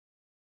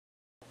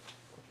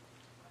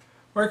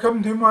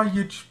Welcome to my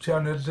YouTube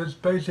channel. This is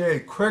basically a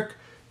quick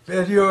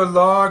video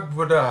log.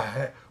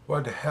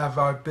 What have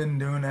I been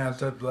doing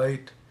as of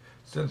late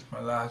since my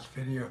last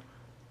video?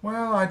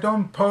 Well, I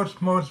don't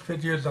post most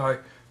videos. I'm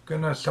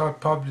gonna start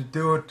probably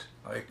do it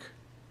like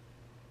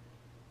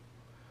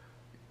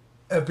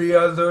every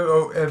other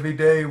or every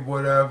day,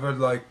 whatever.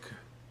 Like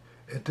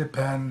it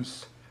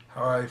depends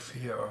how I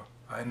feel.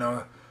 I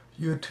know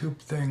YouTube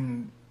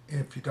thing.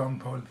 If you don't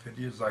post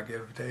videos like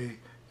every day,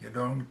 you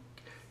don't.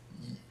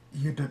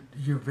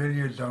 Your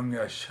videos don't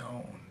get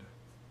shown.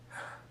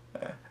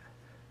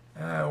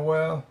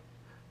 Well,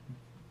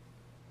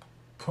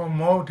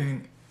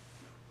 promoting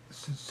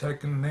is the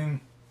second thing.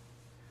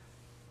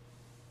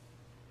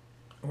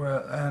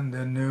 Well, and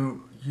the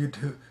new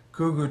YouTube,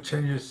 Google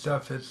changes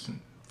stuff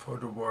isn't for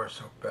the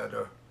worse or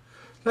better.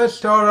 Let's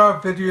start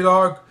our video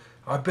log.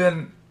 I've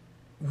been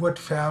with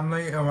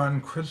family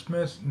around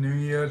Christmas, New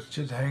Year's,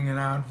 just hanging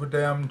out with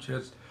them,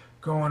 just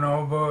going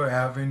over,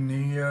 having New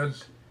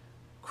Year's,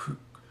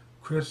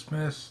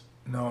 Christmas,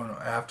 no,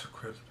 after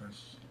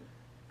Christmas.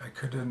 I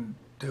couldn't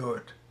do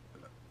it.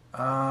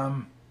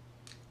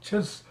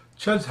 Just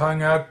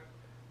hung out,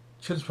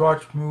 just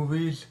watch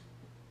movies,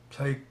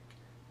 play,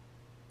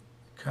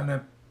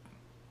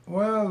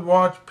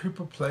 watch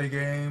people play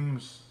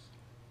games,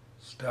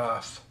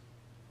 stuff.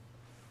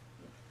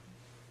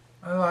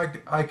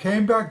 I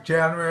came back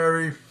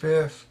January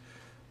 5th,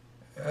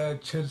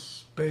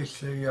 just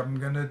basically I'm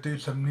gonna do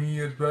some New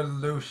Year's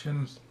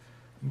resolutions.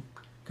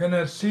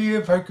 Gonna see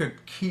if I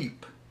could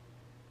keep.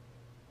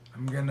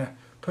 I'm gonna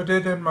put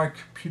it in my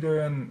computer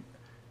and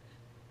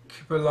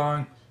keep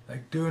along,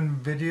 like doing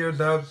videos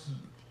as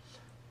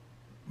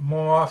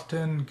more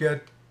often,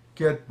 get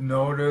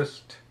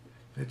noticed.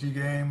 Video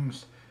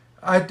games.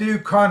 I do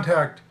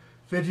contact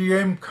video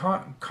game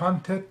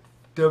content,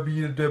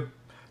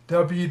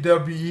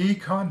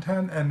 WWE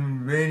content,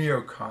 and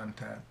radio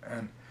content,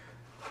 and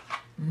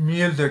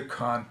music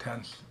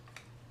content.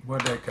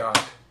 What I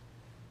got.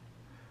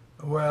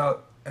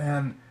 Well,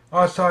 and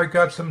also I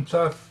got some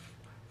stuff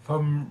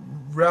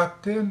from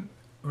Rapton.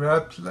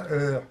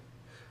 I'm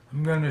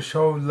going to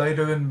show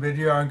later in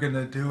video. I'm going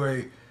to do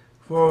a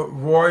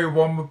Royal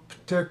Rumble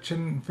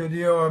prediction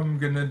video. I'm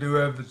going to do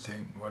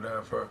everything,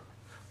 whatever.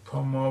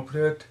 Promote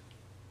it.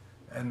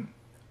 And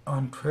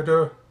on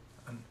Twitter.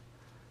 And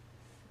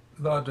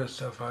a lot of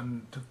stuff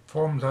on the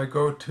forums I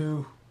go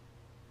to.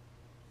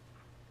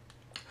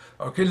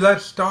 Okay,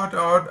 let's start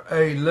out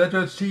a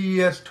little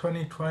CES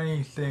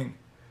 2020 thing.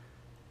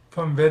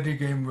 From video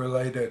game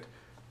related.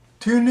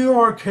 2 new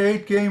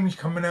arcade games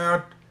coming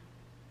out.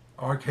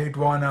 Arcade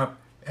 1-Up.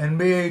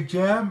 NBA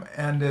Jam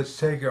and the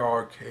Sega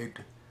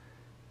Arcade.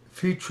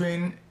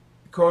 Featuring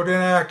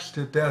Golden Axe,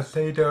 the Death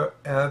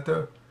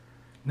Adder.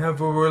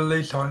 Never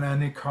released on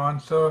any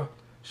console.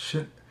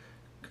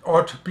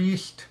 Auto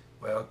Beast.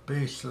 Well,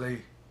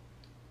 basically.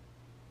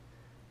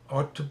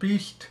 Auto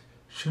Beast.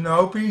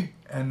 Shinobi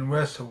and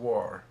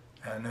Reservoir.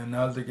 And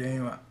another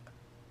game.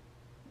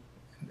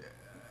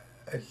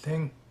 I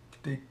think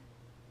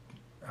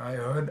I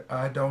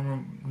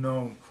don't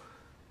know.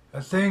 I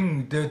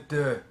think that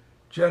the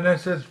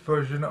Genesis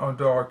version or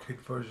the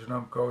arcade version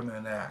of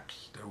Golden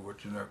Axe, the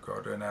original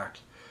Golden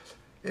Axe,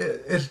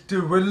 it's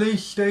the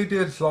release date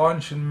is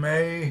launched in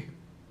May,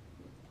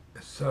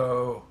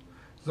 so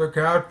look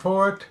out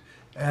for it.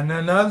 And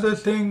another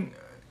thing,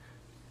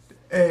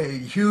 a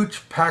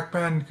huge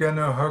Pac-Man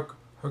gonna hook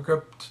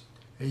up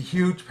a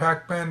huge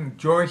Pac-Man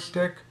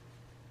joystick.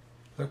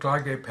 Look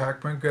like a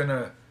Pac-Man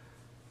gonna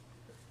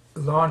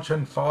launch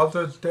on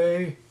Father's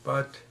Day,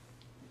 but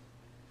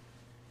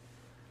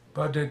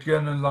it's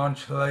gonna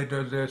launch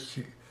later this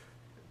year.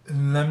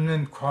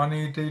 Limited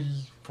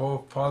quantities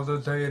for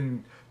Father's Day,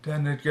 and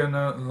then it's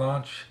gonna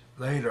launch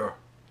later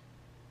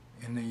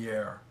in the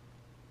year.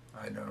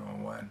 I don't know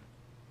when.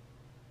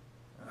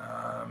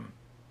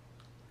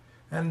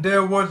 And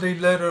there was a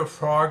little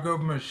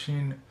Frogger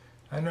machine.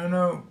 I don't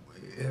know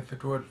if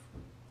it was.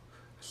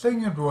 I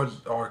think it was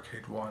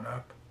Arcade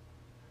 1-Up.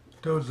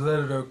 Those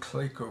little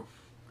clicker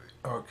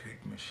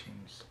arcade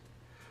machines.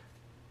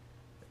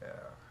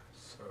 Yeah,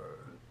 so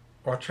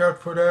watch out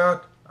for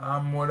that.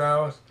 What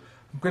else?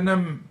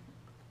 I'm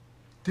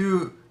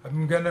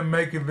gonna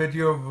make a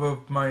video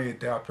of my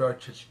adapter I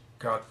just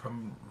got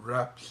from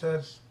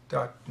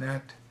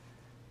rapsays.net.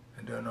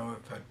 I don't know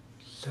if I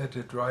said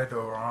it right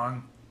or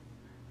wrong.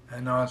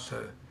 And also,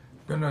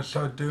 I'm gonna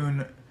start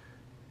doing,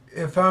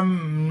 if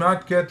I'm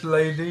not get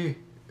lazy,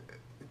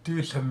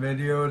 do some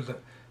videos.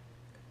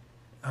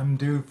 I'm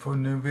due for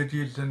new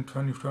videos in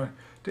 2020.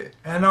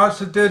 And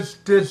also the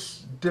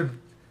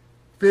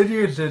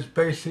videos is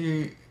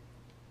basically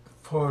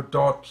for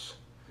adults.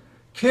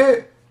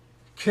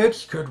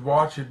 Kids could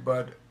watch it,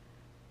 but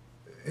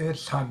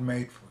it's not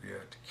made for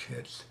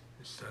kids.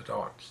 It's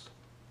adults.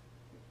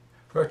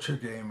 Retro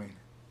gaming.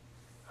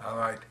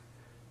 Alright.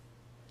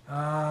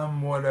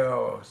 What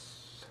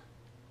else?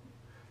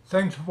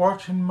 Thanks for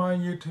watching my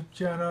YouTube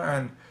channel,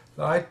 and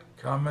like,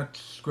 comment,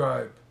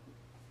 subscribe.